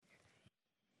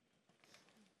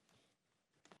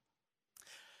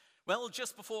Well,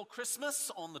 just before Christmas,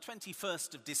 on the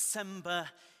 21st of December,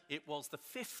 it was the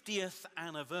 50th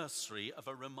anniversary of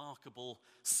a remarkable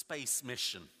space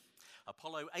mission.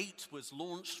 Apollo 8 was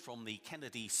launched from the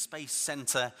Kennedy Space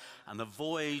Center, and the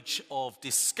voyage of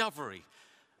discovery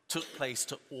took place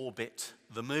to orbit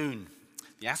the moon.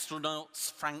 The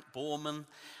astronauts Frank Borman,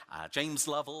 James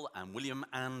Lovell, and William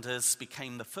Anders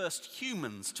became the first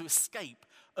humans to escape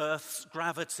Earth's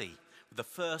gravity, the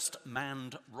first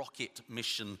manned rocket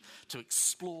mission to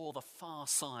explore the far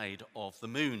side of the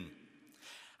moon.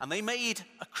 And they made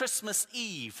a Christmas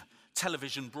Eve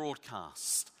television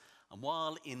broadcast. And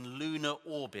while in lunar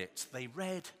orbit, they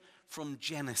read from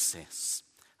Genesis,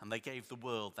 and they gave the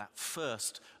world that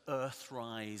first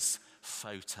Earthrise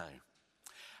photo.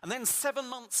 And then 7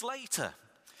 months later,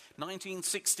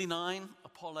 1969,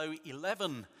 Apollo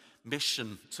 11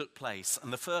 mission took place,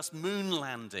 and the first moon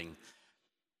landing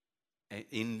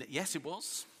yes, it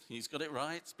was. He's got it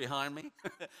right. It's behind me.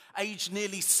 Aged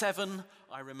nearly 7,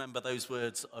 I remember those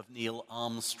words of Neil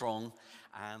Armstrong.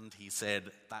 And he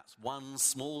said, that's one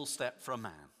small step for a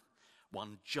man,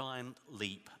 one giant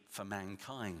leap for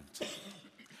mankind.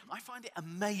 I find it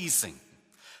amazing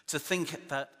to think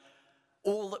that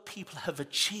all that people have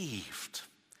achieved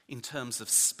in terms of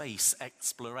space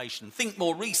exploration. Think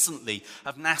more recently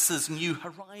of NASA's New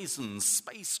Horizons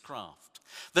spacecraft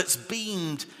that's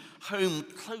beamed home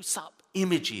close-up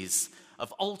images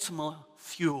of Ultima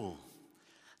Thule,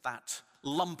 that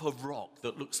lump of rock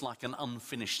that looks like an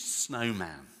unfinished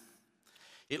snowman.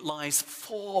 It lies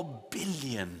 4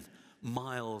 billion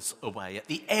miles away at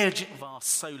the edge of our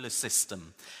solar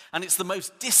system, and it's the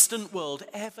most distant world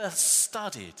ever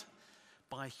studied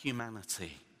by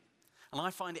humanity. And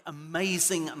I find it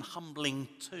amazing and humbling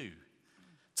too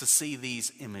to see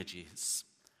these images.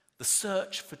 The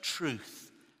search for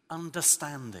truth,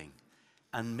 understanding,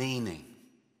 and meaning.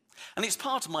 And it's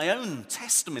part of my own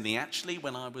testimony, actually,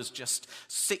 when I was just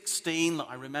 16, that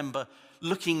I remember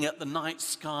looking at the night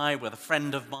sky with a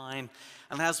friend of mine,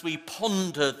 and as we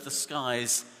pondered the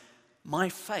skies, my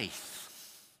faith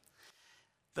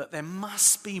that there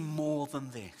must be more than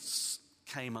this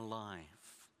came alive.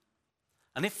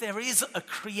 And if there is a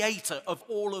creator of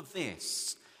all of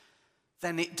this,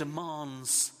 then it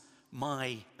demands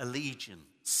my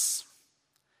allegiance.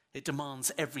 It demands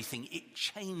everything. It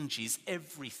changes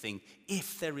everything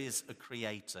if there is a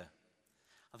creator.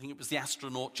 I think it was the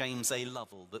astronaut James A.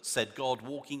 Lovell that said God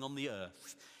walking on the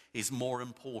earth is more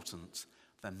important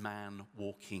than man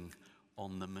walking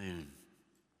on the moon.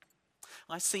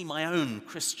 I see my own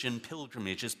Christian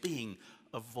pilgrimage as being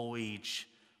a voyage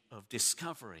of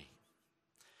discovery.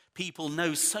 People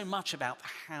know so much about the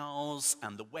hows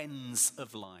and the whens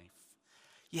of life,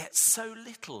 yet so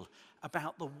little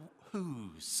about the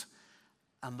whos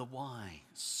and the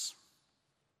whys.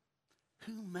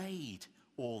 Who made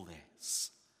all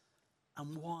this?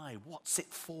 And why? What's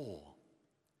it for?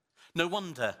 No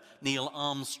wonder Neil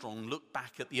Armstrong looked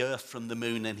back at the earth from the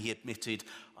moon and he admitted,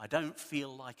 I don't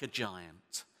feel like a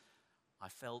giant. I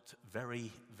felt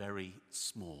very, very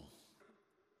small.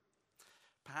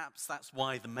 Perhaps that's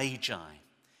why the Magi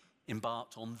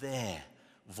embarked on their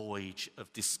voyage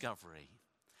of discovery.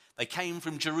 They came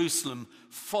from Jerusalem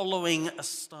following a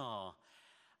star,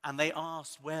 and they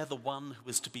asked where the one who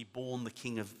was to be born the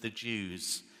King of the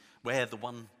Jews, where the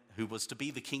one who was to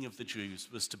be the King of the Jews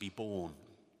was to be born.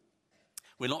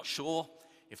 We're not sure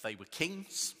if they were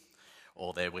kings,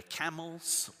 or there were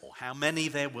camels, or how many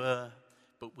there were,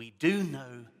 but we do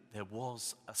know there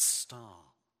was a star.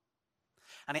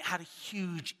 And it had a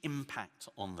huge impact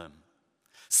on them.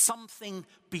 Something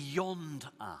beyond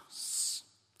us.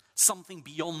 Something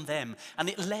beyond them. And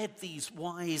it led these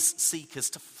wise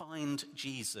seekers to find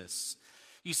Jesus.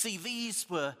 You see, these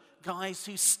were guys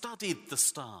who studied the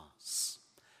stars.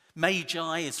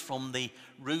 Magi is from the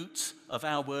root of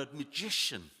our word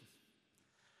magician.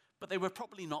 But they were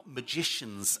probably not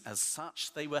magicians as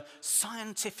such. They were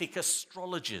scientific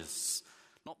astrologers.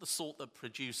 Not the sort that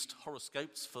produced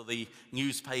horoscopes for the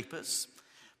newspapers.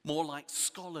 More like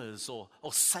scholars or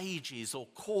sages or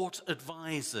court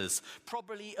advisors,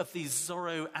 probably of the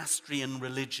Zoroastrian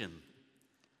religion.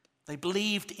 They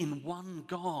believed in one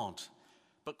God,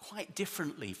 but quite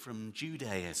differently from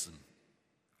Judaism.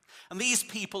 And these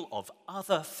people of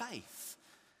other faith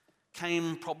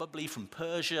came probably from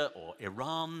Persia or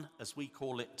Iran, as we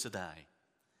call it today.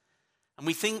 And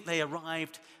we think they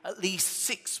arrived at least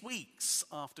 6 weeks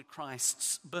after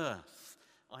Christ's birth,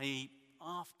 i.e.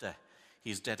 after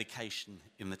his dedication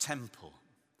in the temple.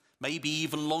 Maybe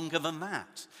even longer than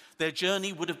that. Their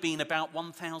journey would have been about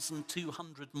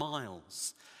 1,200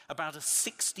 miles, about a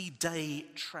 60-day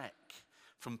trek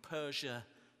from Persia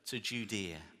to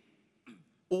Judea.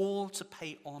 all to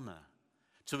pay honor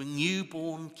to a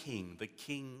newborn king, the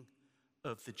King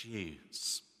of the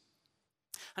Jews.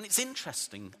 And it's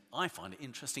interesting, I find it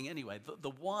interesting anyway, that the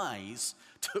wise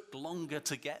took longer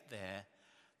to get there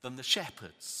than the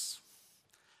shepherds.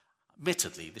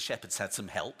 Admittedly, the shepherds had some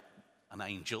help, an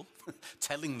angel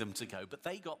telling them to go, but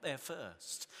they got there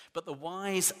first. But the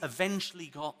wise eventually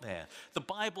got there. The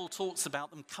Bible talks about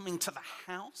them coming to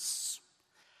the house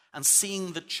and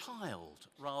seeing the child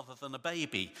rather than a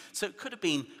baby. So it could have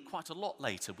been quite a lot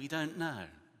later, we don't know.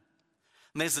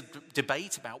 And there's a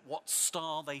debate about what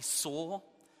star they saw,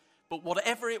 but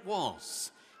whatever it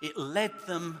was, it led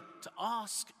them to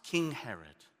ask King Herod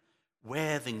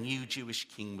where the new Jewish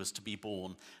king was to be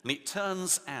born. And it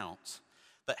turns out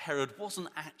that Herod wasn't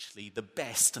actually the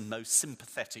best and most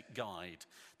sympathetic guide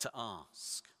to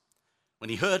ask. When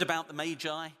he heard about the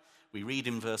Magi, we read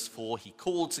in verse 4, he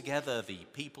called together the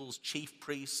people's chief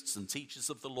priests and teachers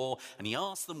of the law, and he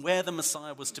asked them where the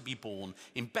Messiah was to be born.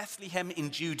 In Bethlehem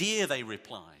in Judea, they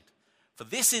replied, for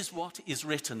this is what is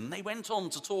written. And they went on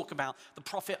to talk about the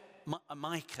prophet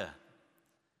Micah.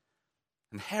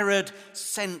 And Herod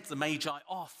sent the Magi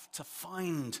off to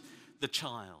find the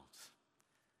child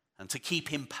and to keep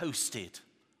him posted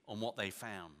on what they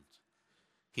found.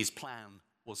 His plan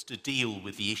was to deal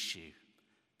with the issue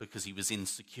because he was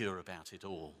insecure about it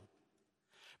all.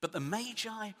 But the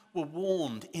Magi were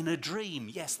warned in a dream.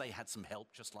 Yes, they had some help,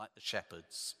 just like the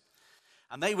shepherds.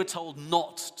 And they were told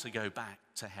not to go back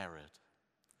to Herod.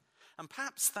 And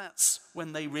perhaps that's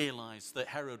when they realized that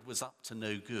Herod was up to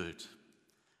no good.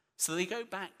 So they go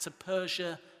back to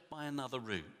Persia by another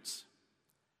route.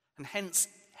 And hence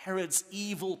Herod's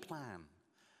evil plan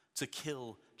to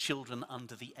kill children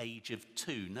under the age of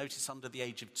 2. Notice under the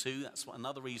age of 2, that's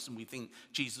another reason we think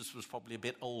Jesus was probably a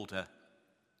bit older.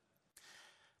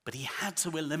 But he had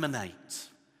to eliminate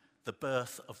the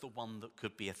birth of the one that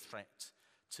could be a threat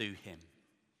to him.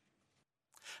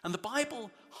 And the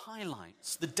Bible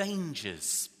highlights the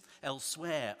dangers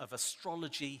elsewhere of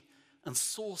astrology and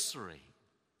sorcery,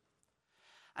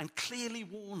 and clearly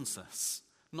warns us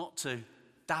not to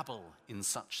dabble in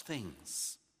such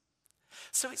things.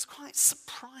 So it's quite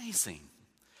surprising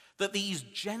that these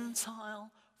Gentile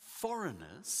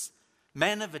foreigners,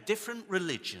 men of a different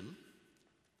religion,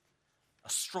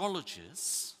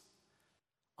 astrologers,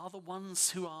 are the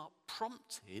ones who are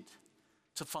prompted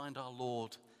to find our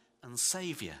Lord and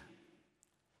Saviour.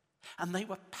 And they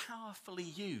were powerfully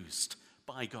used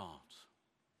by God.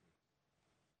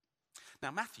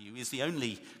 Now, Matthew is the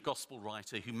only gospel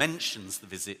writer who mentions the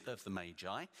visit of the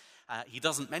Magi. He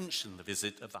doesn't mention the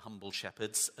visit of the humble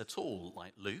shepherds at all,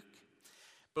 like Luke.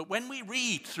 But when we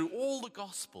read through all the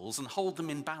gospels and hold them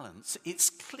in balance, it's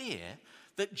clear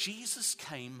that Jesus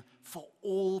came for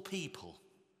all people.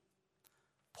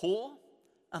 Poor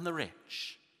and the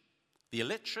rich, the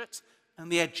illiterate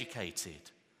and the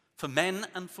educated, for men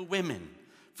and for women,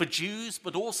 for Jews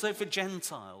but also for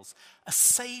Gentiles, a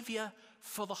Saviour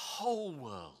for the whole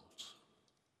world.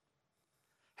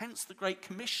 Hence the Great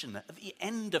Commission at the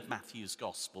end of Matthew's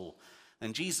Gospel.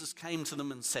 And Jesus came to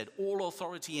them and said, all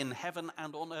authority in heaven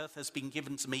and on earth has been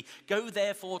given to me. Go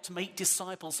therefore to make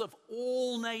disciples of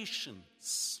all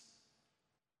nations.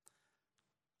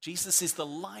 Jesus is the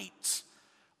light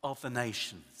of the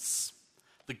nations.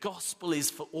 The gospel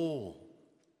is for all.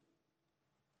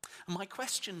 And my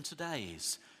question today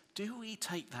is, do we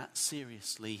take that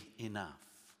seriously enough?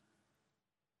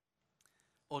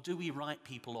 Or do we write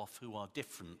people off who are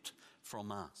different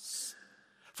from us,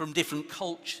 from different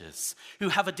cultures, who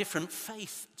have a different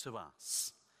faith to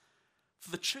us?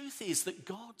 For the truth is that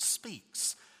God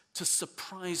speaks to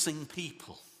surprising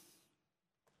people.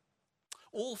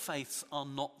 All faiths are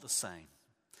not the same.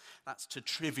 That's to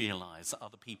trivialize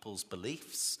other people's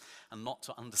beliefs and not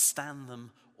to understand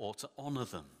them or to honor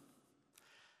them.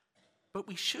 But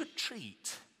we should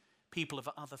treat people of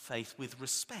other faith with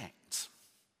respect.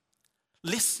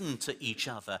 Listen to each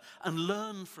other and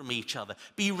learn from each other.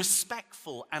 Be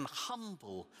respectful and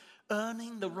humble,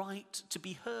 earning the right to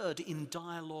be heard in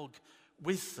dialogue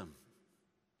with them.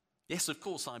 Yes, of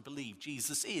course, I believe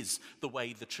Jesus is the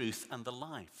way, the truth, and the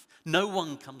life. No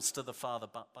one comes to the Father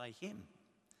but by him.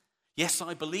 Yes,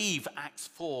 I believe Acts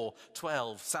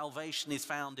 4:12, salvation is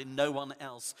found in no one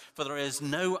else, for there is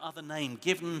no other name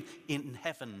given in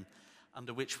heaven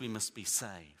under which we must be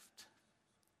saved.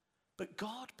 But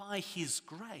God, by his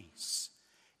grace,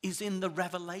 is in the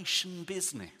revelation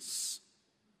business,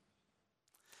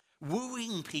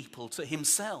 wooing people to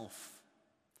himself,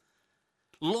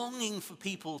 longing for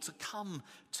people to come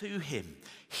to him.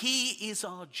 He is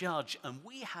our judge, and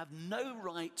we have no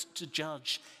right to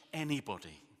judge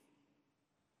anybody.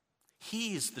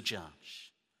 He is the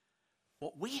judge.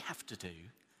 What we have to do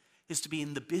is to be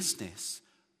in the business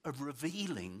of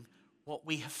revealing what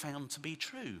we have found to be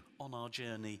true on our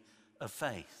journey of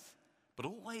faith, but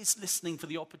always listening for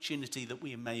the opportunity that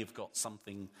we may have got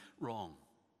something wrong,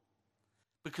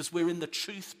 because we're in the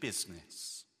truth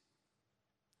business.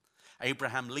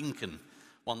 Abraham Lincoln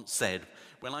once said,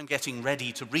 "When I'm getting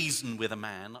ready to reason with a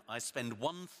man, I spend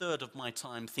 1/3 of my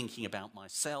time thinking about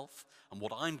myself and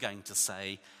what I'm going to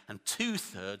say, and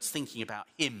 2/3 thinking about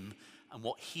him and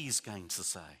what he's going to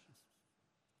say."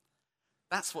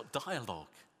 That's what dialogue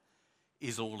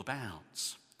is all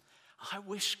about. I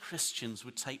wish Christians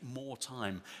would take more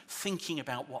time thinking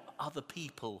about what other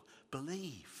people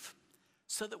believe,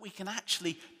 so that we can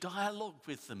actually dialogue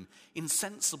with them in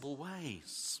sensible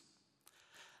ways.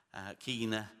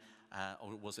 Keener,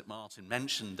 or was it Martin,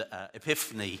 mentioned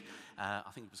Epiphany.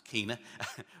 I think it was Keener,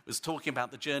 was talking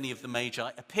about the journey of the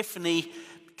Magi. Epiphany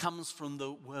comes from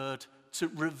the word to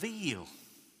reveal.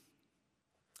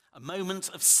 A moment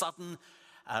of sudden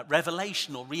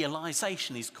revelation or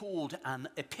realization is called an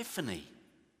epiphany.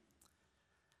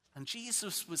 And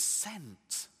Jesus was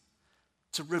sent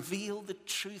to reveal the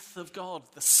truth of God,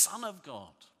 the Son of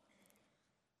God.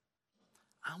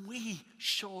 And we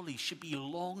surely should be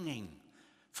longing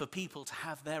for people to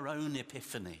have their own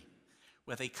epiphany,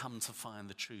 where they come to find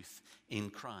the truth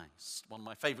in Christ. One of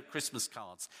my favorite Christmas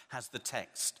cards has the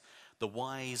text, "The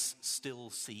wise still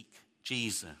seek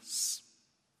Jesus."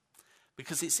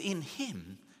 Because it's in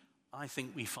him, I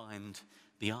think, we find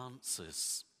the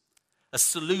answers. A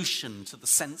solution to the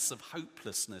sense of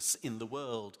hopelessness in the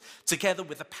world, together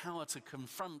with the power to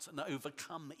confront and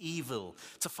overcome evil,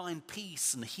 to find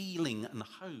peace and healing and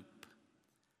hope.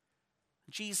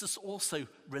 Jesus also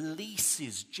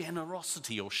releases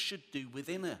generosity, or should do,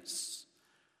 within us.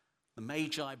 The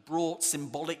Magi brought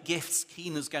symbolic gifts.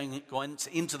 Keena's going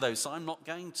into those, so I'm not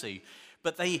going to.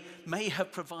 But they may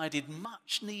have provided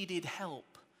much needed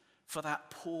help for that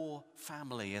poor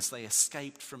family as they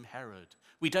escaped from Herod.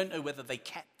 We don't know whether they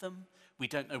kept them. We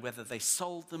don't know whether they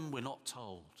sold them. We're not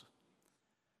told.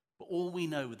 But all we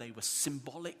know, they were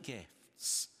symbolic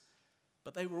gifts.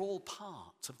 But they were all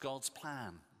part of God's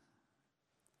plan.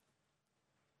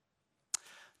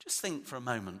 Just think for a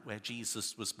moment where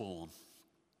Jesus was born.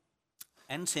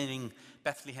 Entering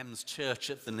Bethlehem's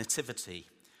church at the Nativity,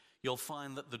 you'll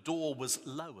find that the door was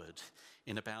lowered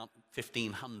in about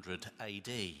 1500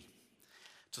 AD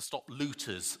to stop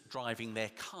looters driving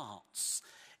their carts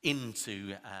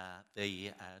into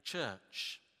the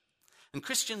church. And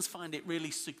Christians find it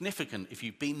really significant, if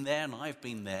you've been there, and I've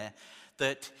been there,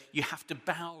 that you have to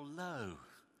bow low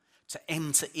to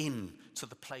enter in to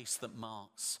the place that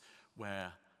marks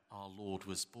where our Lord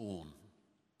was born.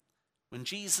 When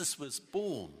Jesus was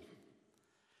born,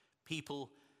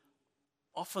 people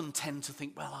often tend to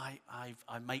think, well,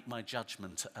 I make my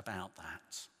judgment about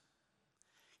that.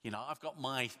 You know, I've got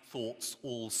my thoughts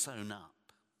all sewn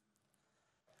up.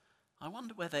 I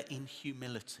wonder whether in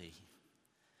humility,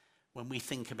 when we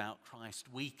think about Christ,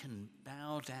 we can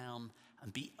bow down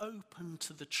and be open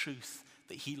to the truth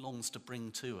that he longs to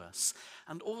bring to us,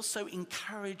 and also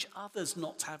encourage others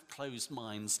not to have closed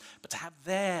minds, but to have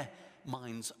their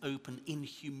minds open in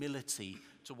humility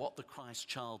to what the Christ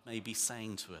child may be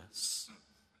saying to us.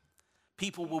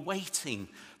 People were waiting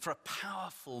for a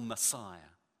powerful Messiah,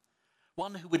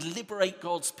 one who would liberate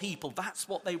God's people. That's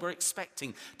what they were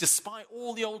expecting. Despite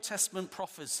all the Old Testament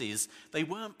prophecies, they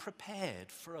weren't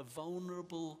prepared for a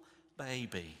vulnerable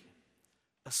baby,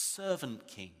 a servant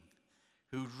king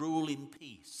who would rule in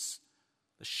peace,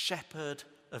 the shepherd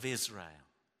of Israel,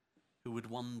 who would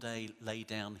one day lay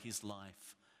down his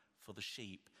life for the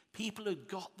sheep. People who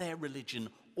got their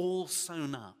religion all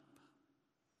sewn up.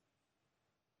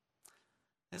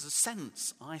 There's a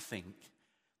sense, I think,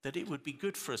 that it would be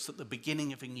good for us at the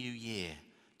beginning of a new year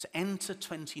to enter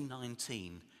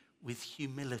 2019 with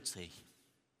humility,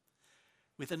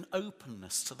 with an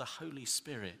openness to the Holy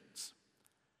Spirit,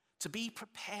 to be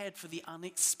prepared for the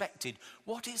unexpected.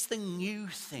 What is the new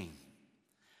thing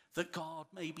that God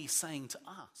may be saying to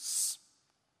us?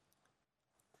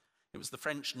 It was the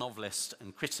French novelist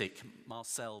and critic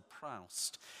Marcel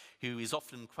Proust who is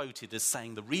often quoted as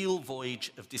saying, the real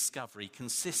voyage of discovery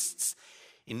consists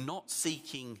in not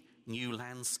seeking new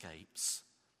landscapes,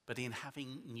 but in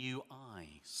having new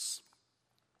eyes.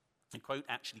 The quote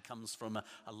actually comes from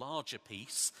a larger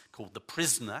piece called The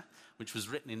Prisoner, which was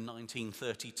written in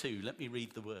 1932. Let me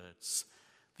read the words.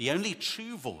 The only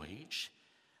true voyage,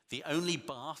 the only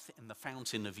bath in the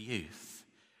fountain of youth,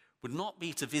 would not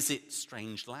be to visit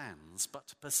strange lands, but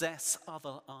to possess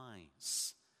other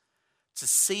eyes, to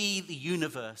see the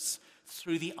universe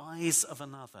through the eyes of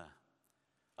another,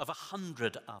 of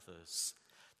 100 others,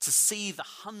 to see the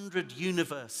 100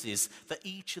 universes that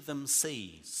each of them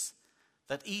sees,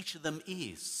 that each of them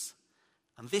is.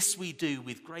 And this we do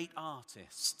with great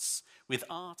artists. With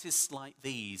artists like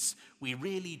these, we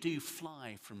really do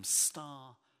fly from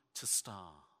star to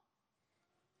star.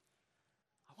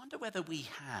 I wonder whether we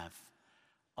have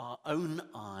our own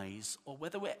eyes or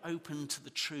whether we're open to the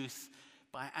truth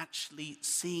by actually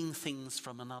seeing things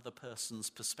from another person's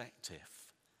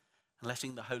perspective and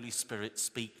letting the Holy Spirit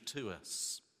speak to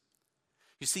us.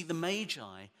 You see, the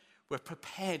Magi were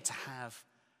prepared to have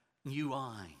new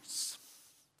eyes.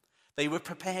 They were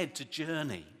prepared to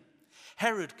journey.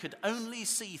 Herod could only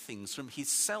see things from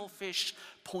his selfish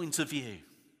point of view.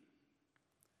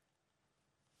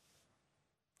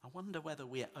 I wonder whether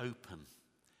we're open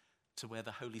to where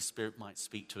the Holy Spirit might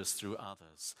speak to us through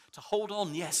others. To hold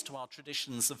on, yes, to our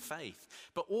traditions of faith,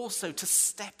 but also to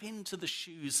step into the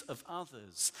shoes of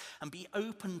others and be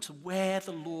open to where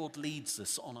the Lord leads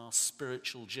us on our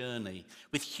spiritual journey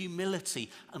with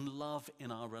humility and love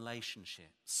in our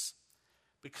relationships.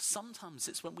 Because sometimes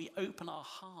it's when we open our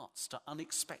hearts to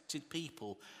unexpected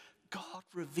people, God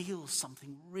reveals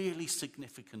something really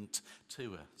significant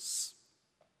to us.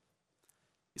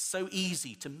 It's so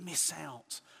easy to miss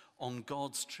out on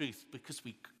God's truth because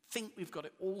we think we've got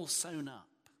it all sewn up.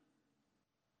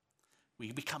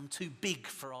 We become too big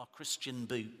for our Christian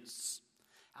boots.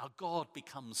 Our God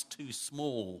becomes too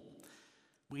small.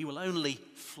 We will only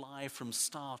fly from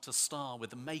star to star with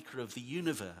the maker of the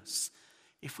universe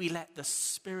if we let the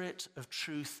Spirit of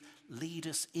truth lead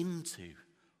us into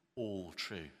all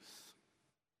truth.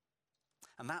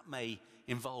 And that may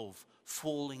involve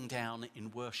falling down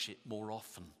in worship more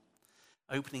often,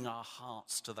 opening our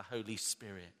hearts to the Holy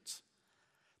Spirit,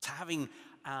 to having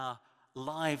our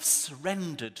lives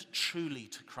surrendered truly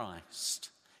to Christ,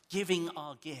 giving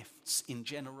our gifts in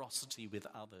generosity with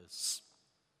others.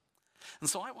 And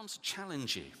so I want to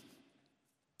challenge you.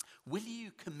 Will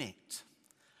you commit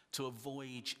to a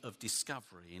voyage of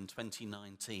discovery in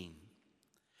 2019?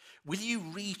 Will you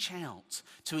reach out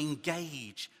to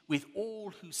engage with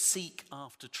all who seek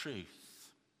after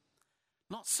truth?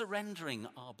 Not surrendering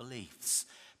our beliefs,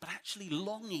 but actually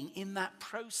longing in that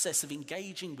process of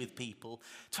engaging with people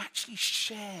to actually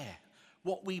share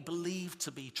what we believe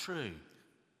to be true.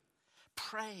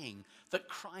 Praying that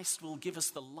Christ will give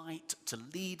us the light to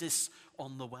lead us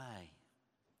on the way.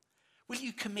 Will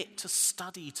you commit to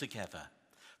study together?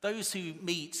 Those who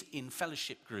meet in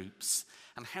fellowship groups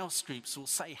and house groups will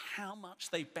say how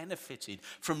much they benefited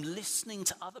from listening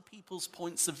to other people's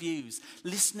points of views,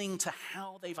 listening to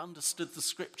how they've understood the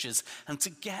scriptures, and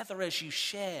together as you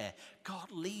share, God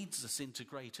leads us into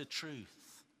greater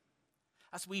truth.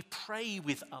 As we pray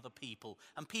with other people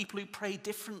and people who pray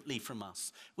differently from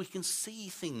us, we can see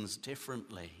things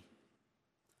differently.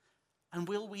 And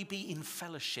will we be in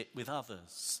fellowship with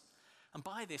others? And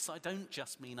by this, I don't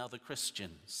just mean other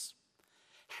Christians.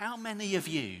 How many of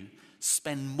you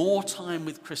spend more time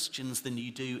with Christians than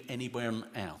you do anywhere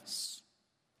else?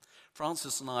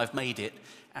 Francis and I have made it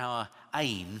our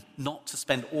aim not to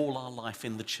spend all our life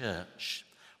in the church.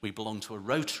 We belong to a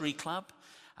Rotary Club.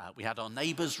 We had our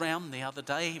neighbours round the other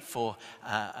day for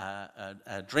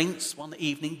drinks one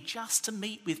evening just to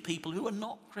meet with people who are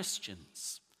not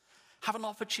Christians. Have an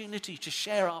opportunity to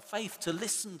share our faith, to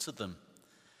listen to them.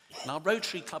 In our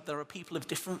Rotary Club, there are people of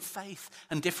different faith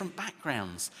and different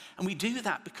backgrounds. And we do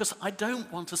that because I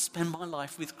don't want to spend my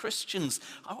life with Christians.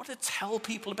 I want to tell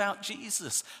people about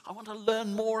Jesus. I want to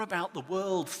learn more about the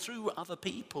world through other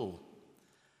people.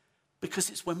 Because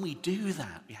it's when we do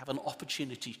that, we have an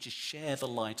opportunity to share the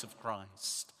light of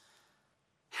Christ.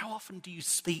 How often do you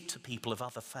speak to people of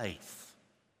other faith?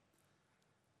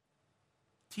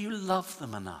 Do you love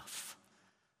them enough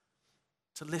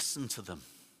to listen to them?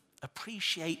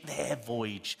 Appreciate their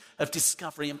voyage of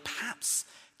discovery and perhaps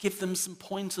give them some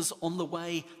pointers on the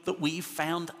way that we've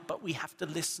found, but we have to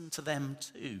listen to them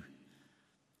too,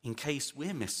 in case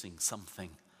we're missing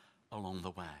something along the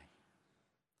way.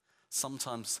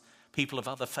 Sometimes people of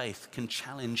other faith can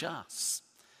challenge us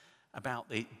about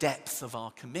the depth of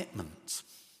our commitment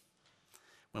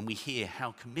when we hear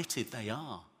how committed they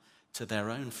are to their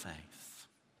own faith.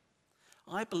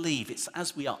 I believe it's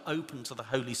as we are open to the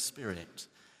Holy Spirit,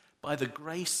 by the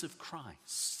grace of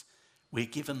Christ, we're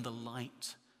given the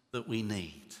light that we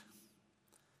need.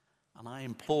 And I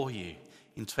implore you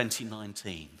in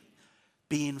 2019,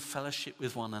 be in fellowship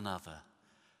with one another,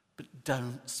 but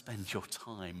don't spend your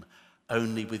time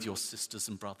only with your sisters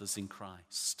and brothers in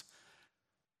Christ.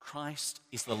 Christ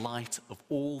is the light of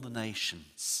all the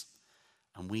nations,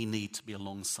 and we need to be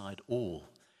alongside all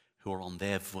who are on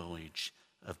their voyage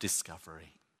of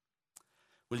discovery.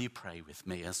 Will you pray with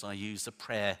me as I use a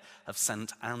prayer of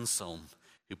St. Anselm,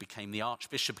 who became the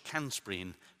Archbishop of Canterbury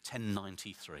in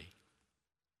 1093?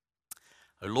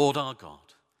 O Lord our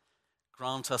God,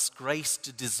 grant us grace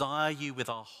to desire you with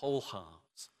our whole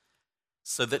heart,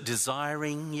 so that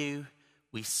desiring you,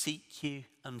 we seek you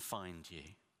and find you,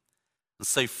 and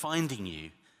so finding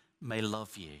you, may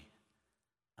love you,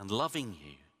 and loving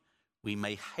you, we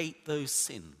may hate those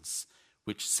sins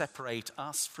which separate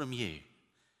us from you,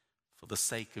 for the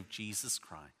sake of Jesus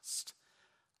Christ.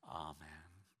 Amen.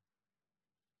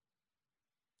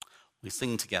 We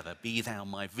sing together, Be thou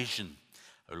my vision,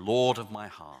 O Lord of my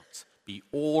heart. Be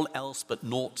all else but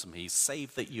naught to me,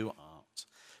 save that you art.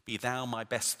 Be thou my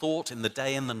best thought in the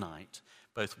day and the night,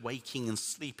 both waking and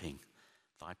sleeping.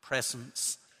 Thy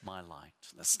presence, my light.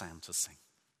 Let's stand to sing.